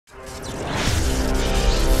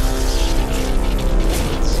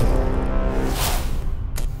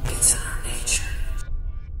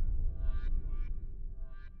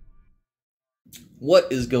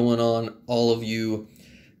What is going on, all of you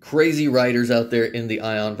crazy writers out there in the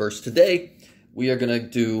IIONverse? Today, we are going to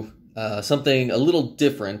do something a little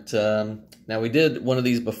different. Now, we did one of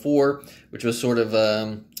these before, which was sort of,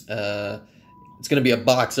 it's going to be a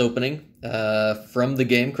box opening from the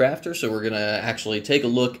Gamecrafter. So we're going to actually take a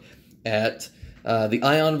look at the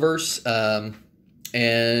IIONverse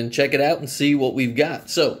and check it out and see what we've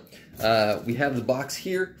got. So, we have the box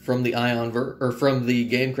here from the IIONverse, or from the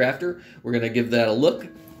Gamecrafter. We're going to give that a look,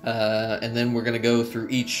 and then we're going to go through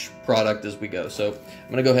each product as we go. So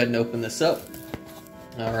I'm going to go ahead and open this up.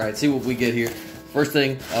 All right, see what we get here. First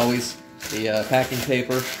thing, always the packing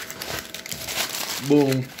paper.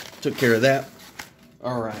 Boom, took care of that.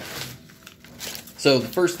 All right. So the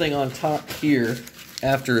first thing on top here,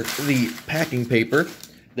 after the packing paper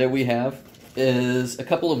that we have, is a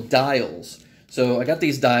couple of dials. So I got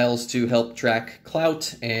these dials to help track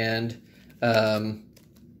clout and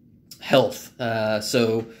health.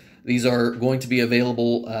 So these are going to be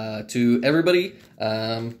available to everybody.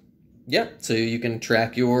 Yeah, so you can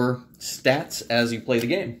track your stats as you play the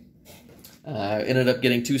game. Ended up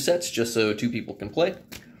getting 2 sets just so 2 people can play.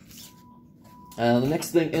 The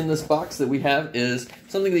next thing in this box that we have is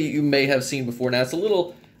something that you may have seen before. Now it's a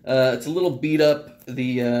little beat up.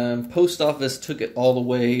 The post office took it all the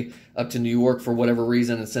way up to New York for whatever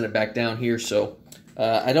reason and sent it back down here. So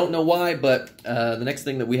I don't know why, but the next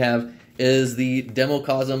thing that we have is the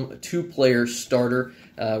Democosm 2-player starter.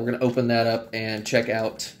 We're going to open that up and check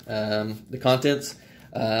out the contents.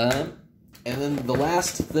 And then the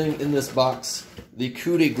last thing in this box, the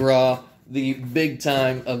coup de grace, the big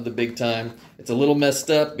time of the big time. It's a little messed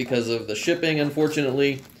up because of the shipping,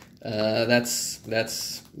 unfortunately.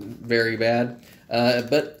 That's very bad.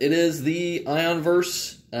 But it is the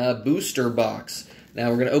IIONverse booster box. Now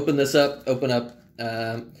we're going to open this up, open up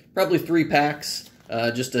probably 3 packs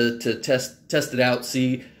just to test it out,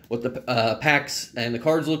 see what the packs and the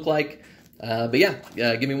cards look like. But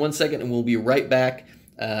yeah, give me 1 second and we'll be right back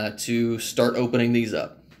to start opening these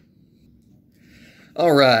up.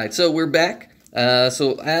 All right, so we're back.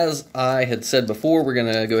 So as I had said before, we're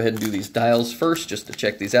going to go ahead and do these dials first just to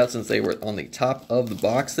check these out since they were on the top of the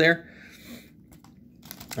box there.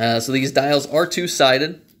 So these dials are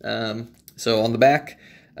 2-sided. So on the back,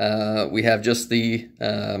 we have just the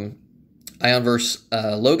IIONverse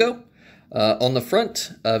logo. On the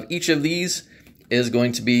front of each of these is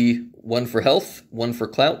going to be 1 for health, 1 for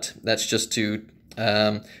clout. That's just to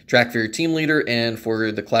track for your team leader and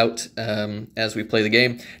for the clout as we play the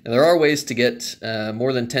game. Now there are ways to get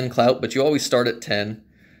more than 10 clout, but you always start at 10.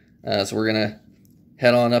 So we're going to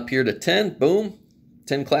head on up here to 10. Boom,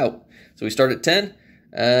 10 clout. So we start at 10.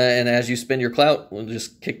 And as you spend your clout, we'll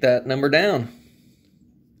just kick that number down.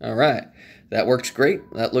 All right, that works great.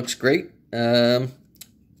 That looks great. Yeah,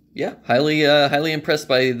 highly impressed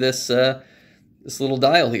by this this little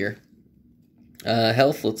dial here.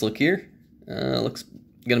 Health. Let's look here. Looks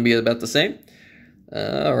going to be about the same.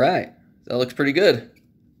 All right, that looks pretty good.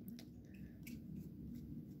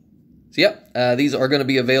 So yeah, these are going to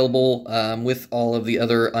be available with all of the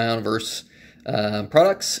other IIONverse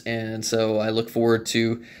products, and so I look forward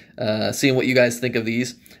to seeing what you guys think of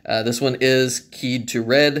these. This one is keyed to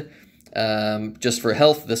red just for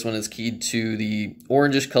health. This one is keyed to the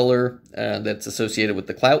orangish color that's associated with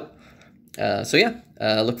the clout. So yeah,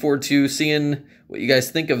 look forward to seeing what you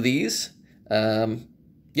guys think of these.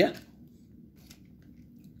 Yeah.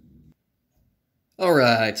 All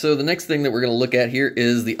right, so the next thing that we're going to look at here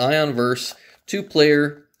is the IIONverse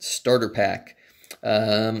 2-player starter pack.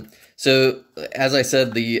 So, as I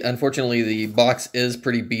said, unfortunately the box is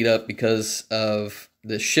pretty beat up because of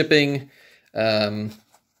the shipping. The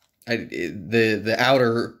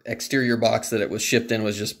outer exterior box that it was shipped in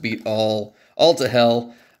was just beat all to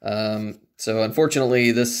hell. So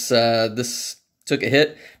unfortunately this took a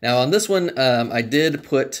hit. Now on this one, I did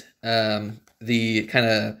put the kind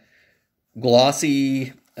of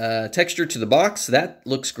glossy texture to the box. That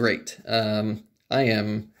looks great.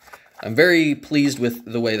 I'm very pleased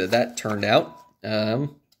with the way that turned out. So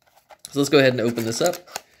let's go ahead and open this up.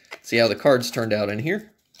 See how the cards turned out in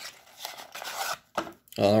here.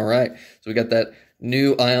 All right, so we got that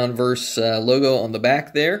new IIONverse logo on the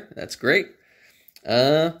back there. That's great.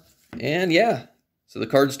 And yeah, so the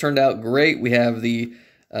cards turned out great. We have the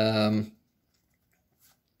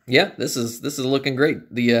yeah, this is looking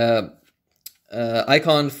great. The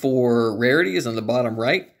icon for rarity is on the bottom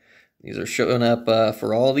right. These are showing up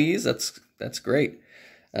for all these. That's great.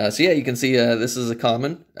 So yeah, you can see this is a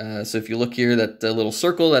common. So if you look here, that little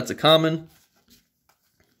circle, that's a common.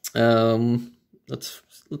 Let's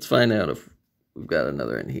find out if we've got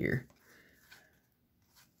another in here.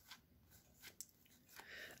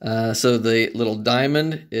 So the little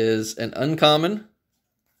diamond is an uncommon.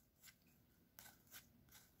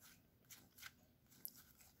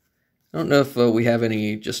 I don't know if we have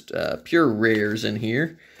any just pure rares in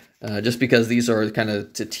here, just because these are kind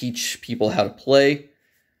of to teach people how to play.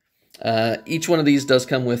 Each one of these does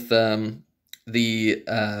come with the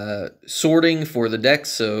sorting for the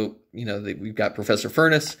decks, so we've got Professor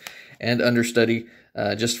Furnace and Understudy,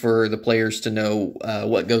 just for the players to know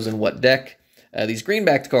what goes in what deck. These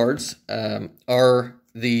green-backed cards are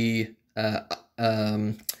the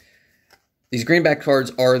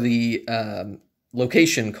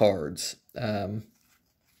location cards.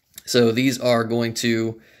 So these are going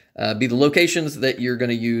to be the locations that you're going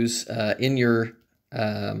to use in your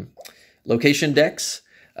location decks.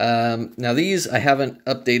 Now these I haven't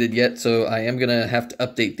updated yet, so I am going to have to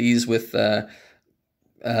update these with the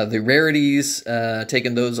rarities,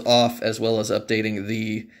 taking those off, as well as updating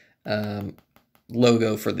the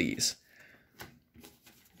logo for these.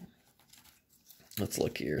 Let's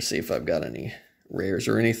look here, see if I've got any rares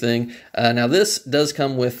or anything. Now this does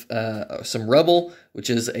come with some Rebel, which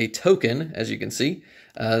is a token, as you can see.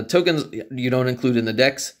 Tokens you don't include in the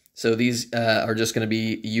decks, so these are just going to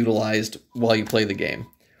be utilized while you play the game.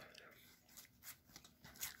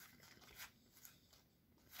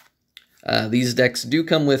 These decks do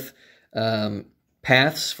come with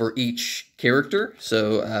paths for each character,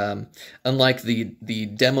 so unlike the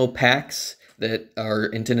demo packs that are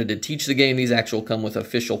intended to teach the game, these actually come with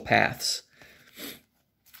official paths.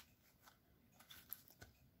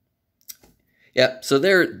 Yeah, so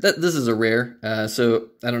this is a rare. So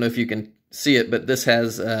I don't know if you can see it, but this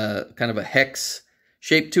has kind of a hex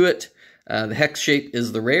shape to it. The hex shape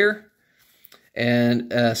is the rare,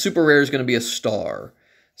 and super rare is going to be a star.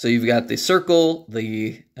 So you've got the circle,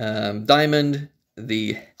 the diamond,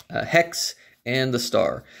 the hex, and the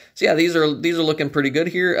star. So yeah, these are looking pretty good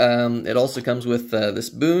here. It also comes with this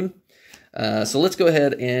boon. So let's go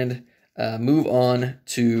ahead and move on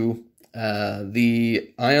to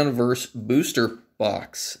the IIONverse booster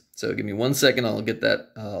box. So give me 1 second, I'll get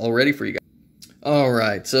that all ready for you guys. All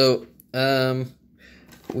right, so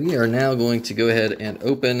we are now going to go ahead and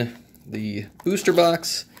open the booster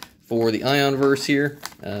box for the IIONverse here.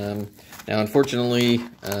 Now, unfortunately,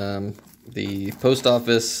 the post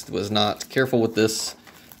office was not careful with this,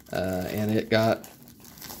 and it got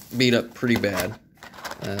beat up pretty bad.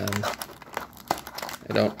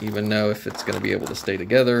 I don't even know if it's going to be able to stay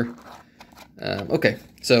together. Okay,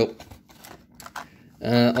 so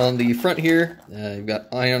on the front here, you've got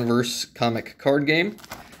IIONverse comic card game.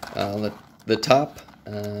 On the top,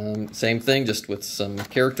 same thing, just with some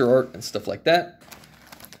character art and stuff like that.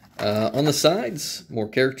 On the sides, more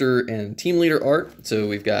character and team leader art. So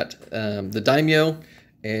we've got the Daimyo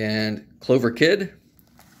and Clover Kid.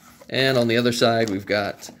 And on the other side, we've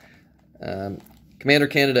got Commander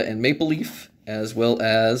Canada and Maple Leaf, as well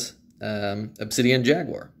as Obsidian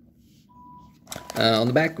Jaguar. On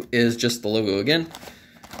the back is just the logo again.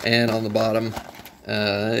 And on the bottom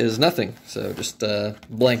is nothing, so just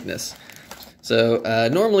blankness. So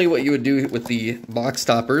normally what you would do with the box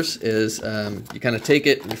toppers is you kind of take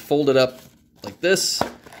it and you fold it up like this,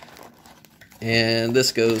 and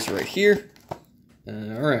this goes right here.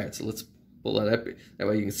 All right, so let's pull that up, that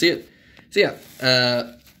way you can see it. So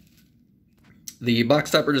yeah, the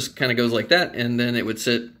box topper just kind of goes like that, and then it would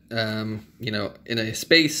sit, you know, in a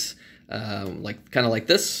space like kind of like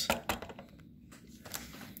this.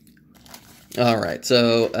 All right,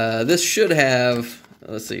 so this should have,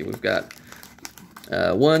 let's see, we've got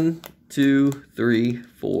 1, 2, 3,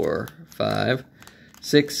 4, 5,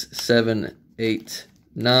 6, 7, 8,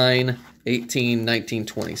 9, 18, 19,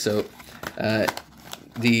 20. So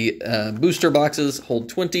the booster boxes hold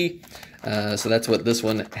 20. So that's what this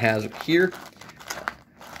one has here.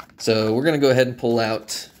 So we're going to go ahead and pull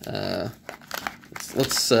out,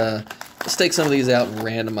 let's take some of these out and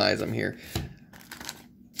randomize them here.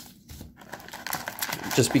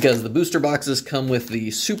 Just because the booster boxes come with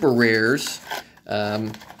the super rares.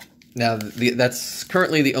 Now, that's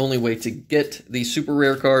currently the only way to get the super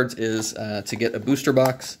rare cards is to get a booster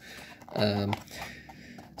box.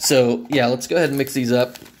 So, yeah, let's go ahead and mix these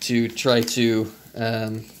up to try to,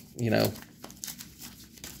 you know,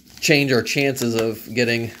 change our chances of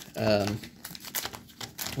getting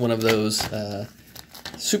one of those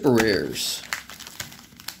super rares.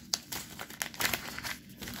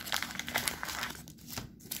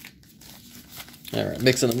 All right,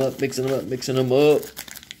 mixing them up, mixing them up, mixing them up.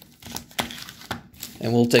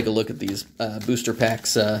 And we'll take a look at these booster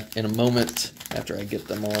packs in a moment after I get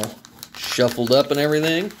them all shuffled up and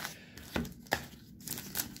everything.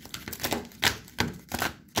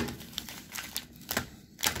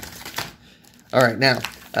 All right, now,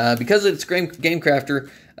 because it's Gamecrafter,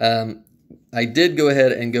 I did go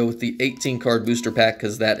ahead and go with the 18-card booster pack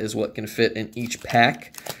because that is what can fit in each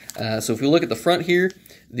pack. So if you look at the front here,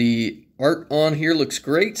 the art on here looks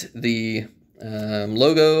great. The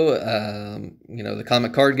logo, you know, the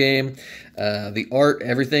comic card game, the art,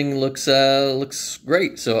 everything looks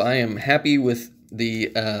great. So I am happy with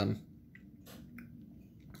the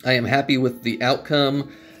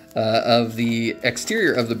outcome of the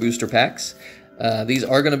exterior of the booster packs. These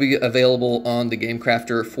are going to be available on the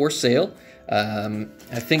Gamecrafter for sale.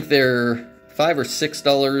 I think they're $5 or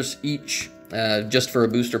 $6 each, just for a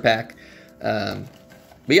booster pack. But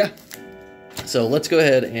yeah, so let's go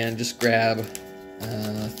ahead and just grab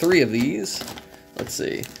 3 of these. Let's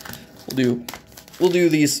see, we'll do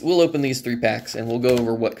these. We'll open these 3 packs, and we'll go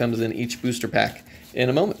over what comes in each booster pack in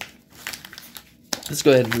a moment. Let's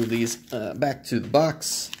go ahead and move these back to the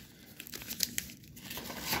box.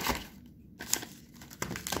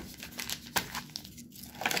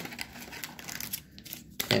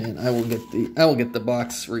 And I will get the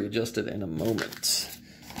box readjusted in a moment.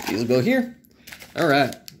 These will go here. All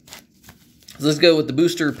right. So let's go with the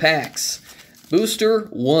booster packs. Booster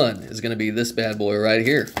 1 is going to be this bad boy right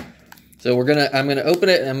here. So I'm gonna open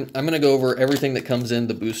it, and I'm gonna go over everything that comes in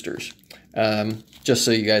the boosters, just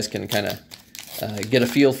so you guys can kind of get a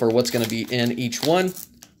feel for what's going to be in each one.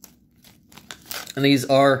 And these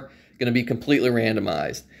are going to be completely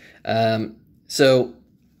randomized. Now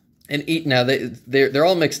they're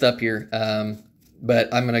all mixed up here,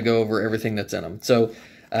 but I'm going to go over everything that's in them. So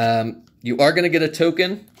you are going to get a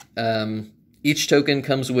token. Each token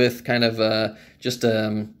comes with kind of just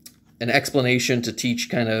an explanation to teach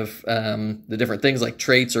kind of the different things like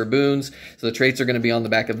traits or boons. So the traits are going to be on the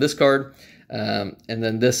back of this card. And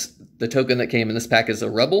then the token that came in this pack is a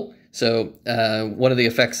rubble. So one of the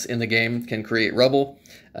effects in the game can create rubble.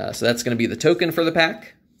 So that's going to be the token for the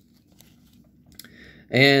pack.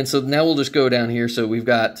 And so now we'll just go down here. So we've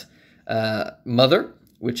got Mother,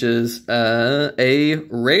 which is a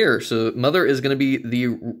rare. So Mother is going to be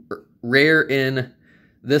the rare in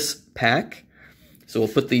this pack. So we'll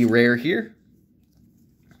put the rare here.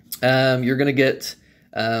 You're going to get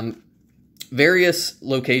various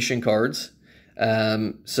location cards.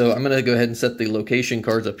 So I'm going to go ahead and set the location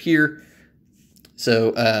cards up here.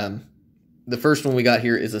 So the first one we got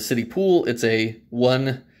here is a city pool. It's a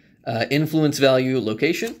 1 influence value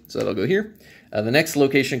location, so that'll go here. The next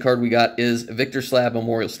location card we got is Victor Slab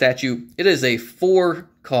Memorial Statue. It is a 4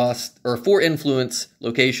 influence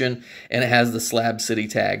location, and it has the Slab City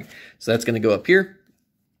tag. So that's going to go up here.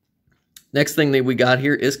 Next thing that we got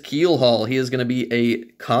here is Keel Hall. He is going to be a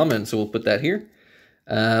common, so we'll put that here.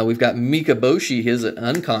 We've got Mikaboshi. He is an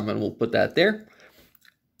uncommon. We'll put that there.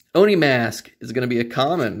 Oni Mask is going to be a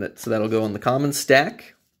common, so that'll go on the common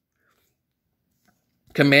stack.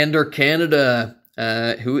 Commander Canada,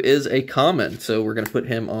 who is a common, so we're going to put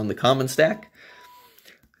him on the common stack.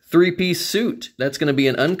 3-piece suit, that's going to be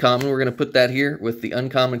an uncommon. We're going to put that here with the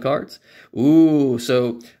uncommon cards. Ooh,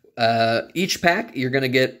 so each pack, you're going to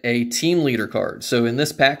get a team leader card. So in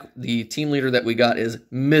this pack, the team leader that we got is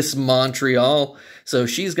Miss Montreal. So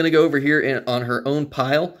she's going to go over here on her own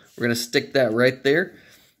pile. We're going to stick that right there.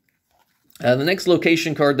 The next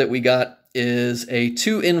location card that we got is a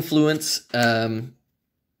 2 influence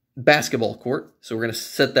basketball court. So we're going to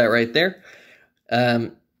set that right there.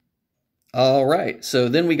 All right. So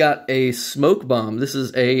then we got a smoke bomb. This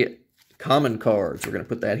is a common card. So we're going to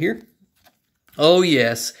put that here. Oh,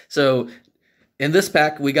 yes. So in this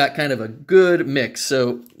pack, we got kind of a good mix.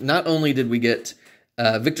 So not only did we get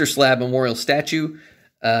Victor Slab Memorial Statue,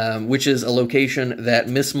 which is a location that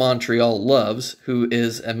Miss Montreal loves, who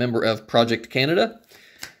is a member of Project Canada.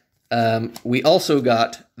 We also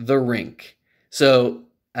got the rink. So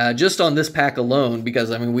just on this pack alone,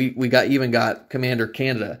 because I mean we even got Commander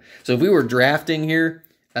Canada. So if we were drafting here,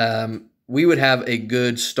 we would have a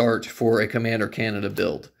good start for a Commander Canada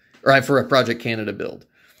build, or for a Project Canada build.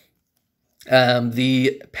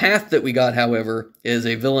 The path that we got, however, is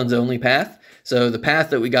a villains only path. So the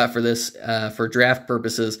path that we got for this, for draft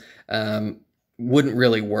purposes, wouldn't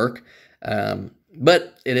really work.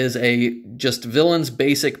 But it is a just villains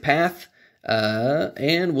basic path.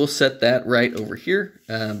 And we'll set that right over here,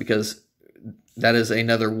 because that is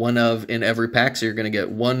another one of in every pack. So you're going to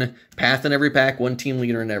get 1 path in every pack, 1 team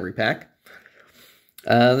leader in every pack.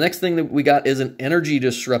 The next thing that we got is an energy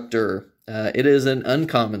disruptor. It is an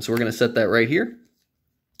uncommon, so we're going to set that right here.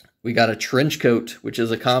 We got a trench coat, which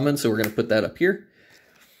is a common, so we're going to put that up here.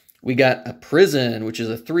 We got a prison, which is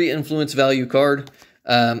a 3 influence value card.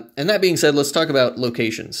 And that being said, let's talk about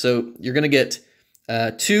locations. So you're going to get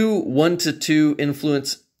 2 1-2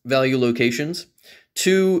 influence value locations,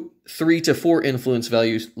 2 3 to 4 influence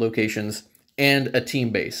value locations, and a team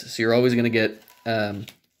base. So you're always going to get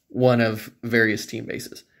one of various team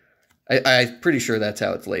bases. I'm pretty sure that's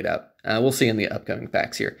how it's laid out. We'll see in the upcoming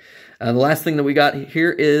packs here. The last thing that we got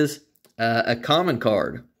here is a common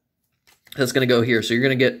card. That's going to go here. So you're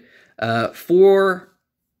going to get 4,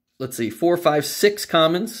 5, 6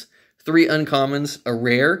 commons, 3 uncommons, a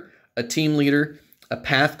rare, a team leader, a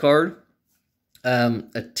path card,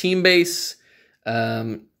 a team base,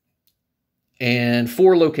 and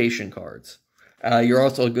 4 location cards. You're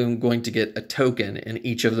also going to get a token in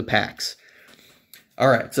each of the packs. All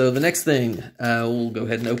right, so the next thing, we'll go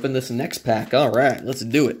ahead and open this next pack. All right, let's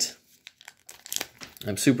do it.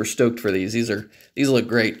 I'm super stoked for these. These look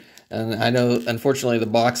great. And I know, unfortunately, the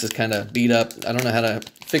box is kind of beat up. I don't know how to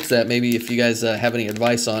fix that. Maybe if you guys have any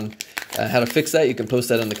advice on how to fix that, you can post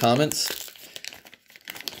that in the comments.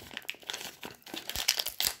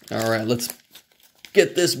 All right, let's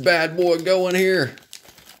get this bad boy going here.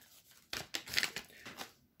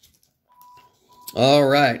 All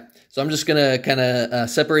right, so I'm just going to kind of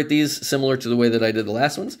separate these similar to the way that I did the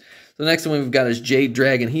last ones. The next one we've got is Jade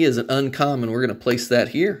Dragon. He is an uncommon. We're going to place that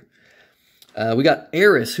here. We got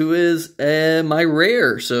Eris, who is my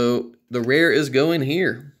rare. So the rare is going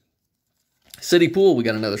here. City Pool. We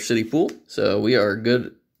got another City Pool. So we are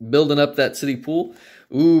good building up that City Pool.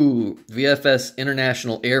 Ooh, VFS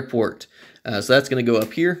International Airport. So that's going to go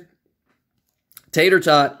up here. Tater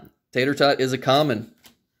Tot. Tater Tot is a common.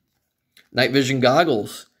 Night Vision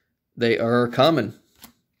Goggles. They are common.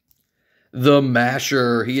 The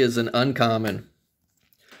Masher. He is an uncommon.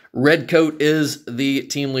 Red Coat is the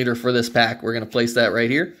team leader for this pack. We're going to place that right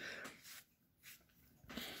here.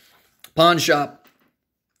 Pawn Shop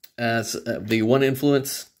as the 1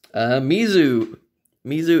 influence. Mizu.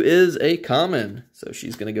 Mizu is a common, so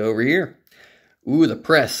she's going to go over here. Ooh, the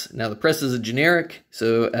Press. Now, the Press is a generic,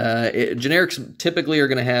 so generics typically are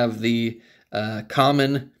going to have the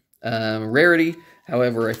common rarity.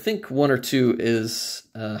 However, I think 1 or 2 is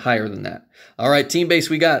higher than that. All right, team base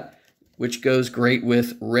we got, which goes great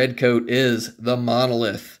with Red Coat, is the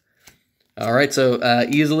Monolith. All right, so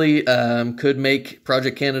easily could make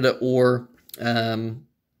Project Canada or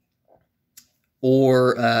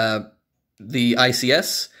the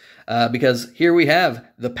ICS, because here we have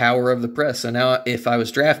the power of the press. So now if I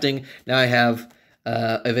was drafting, now I have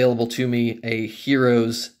available to me a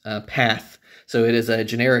hero's path. So it is a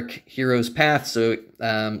generic hero's path, so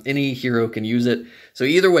any hero can use it. So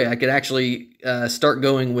either way, I could actually start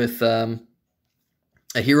going with a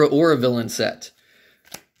hero or a villain set.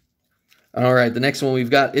 All right, the next one we've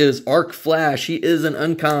got is Arc Flash. He is an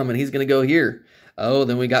uncommon. He's going to go here. Oh,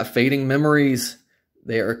 then we got Fading Memories.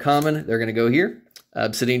 They are common. They're going to go here.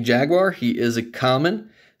 Obsidian Jaguar. He is a common,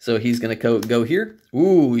 so he's going to go here.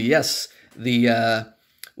 Ooh, yes. We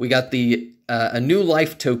got a new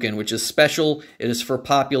life token, which is special. It is for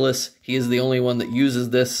Populous. He is the only one that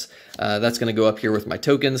uses this. That's going to go up here with my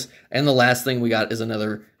tokens. And the last thing we got is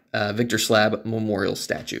another Victor Slab Memorial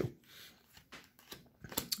Statue.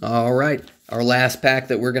 All right, our last pack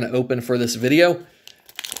that we're going to open for this video.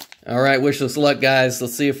 All right, wish us luck, guys.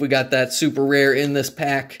 Let's see if we got that super rare in this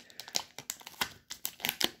pack.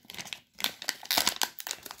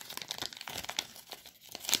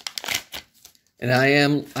 And I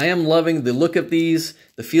am loving the look of these,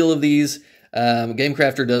 the feel of these.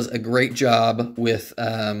 Gamecrafter does a great job with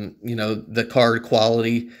you know, the card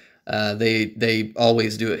quality. They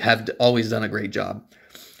always do it, have always done a great job.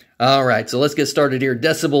 All right, so let's get started here.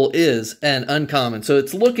 Decibel is an uncommon. So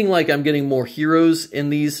it's looking like I'm getting more heroes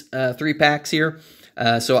in these 3 packs here.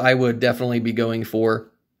 So I would definitely be going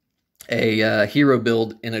for a hero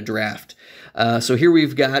build in a draft. So here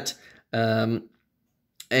we've got the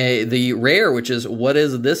rare, which is, what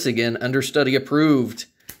is this again? Understudy approved.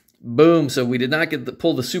 Boom. So we did not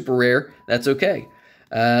pull the super rare. That's okay.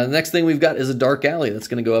 Next thing we've got is a Dark Alley. That's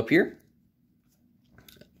going to go up here.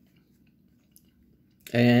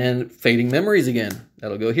 And Fading Memories again.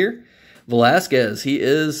 That'll go here. Velasquez. He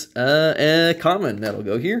is a common. That'll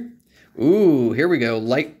go here. Ooh, here we go.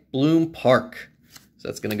 Light Bloom Park. So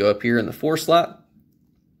that's going to go up here in the 4 slot.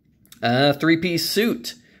 3-piece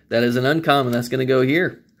suit. That is an uncommon. That's going to go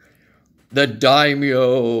here. The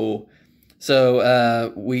Daimyo.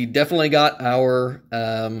 So we definitely got our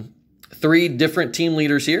 3 different team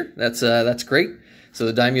leaders here. That's great. So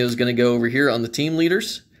the Daimyo is going to go over here on the team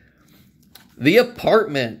leaders. The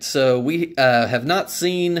Apartment. So we have not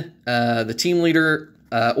seen the team leader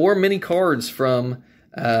or many cards from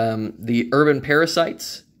the Urban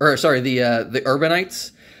Parasites, or sorry, the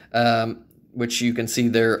Urbanites. which you can see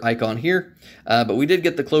their icon here. But we did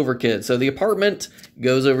get the Clover Kid. So the apartment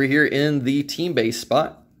goes over here in the team base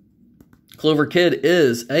spot. Clover Kid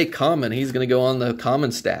is a common. He's going to go on the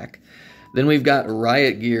common stack. Then we've got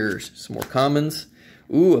Riot Gears, some more commons.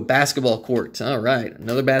 Ooh, a basketball court. All right,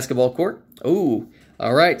 another basketball court. Ooh,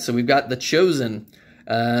 all right, so we've got the Chosen.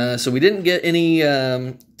 So we didn't get any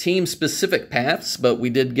team-specific paths, but we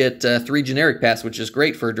did get 3 generic paths, which is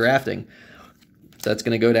great for drafting. So that's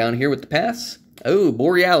going to go down here with the paths. Oh,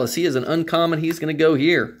 Borealis, he is an uncommon. He's going to go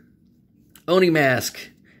here. Oni Mask,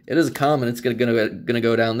 it is a common. It's going to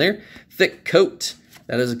go down there. Thick Coat,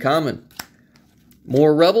 that is a common.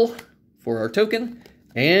 More Rubble for our token.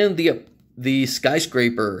 And the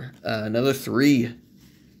Skyscraper, another 3.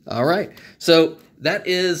 All right, so that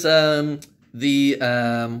is the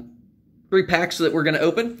 3 packs that we're going to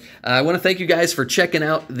open. I want to thank you guys for checking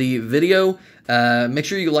out the video. Make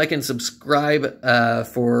sure you like and subscribe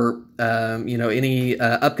for any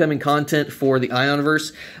upcoming content for the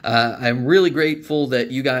IIONverse. I'm really grateful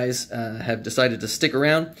that you guys have decided to stick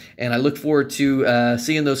around, and I look forward to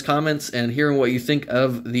seeing those comments and hearing what you think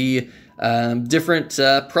of the different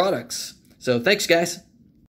products. So thanks, guys.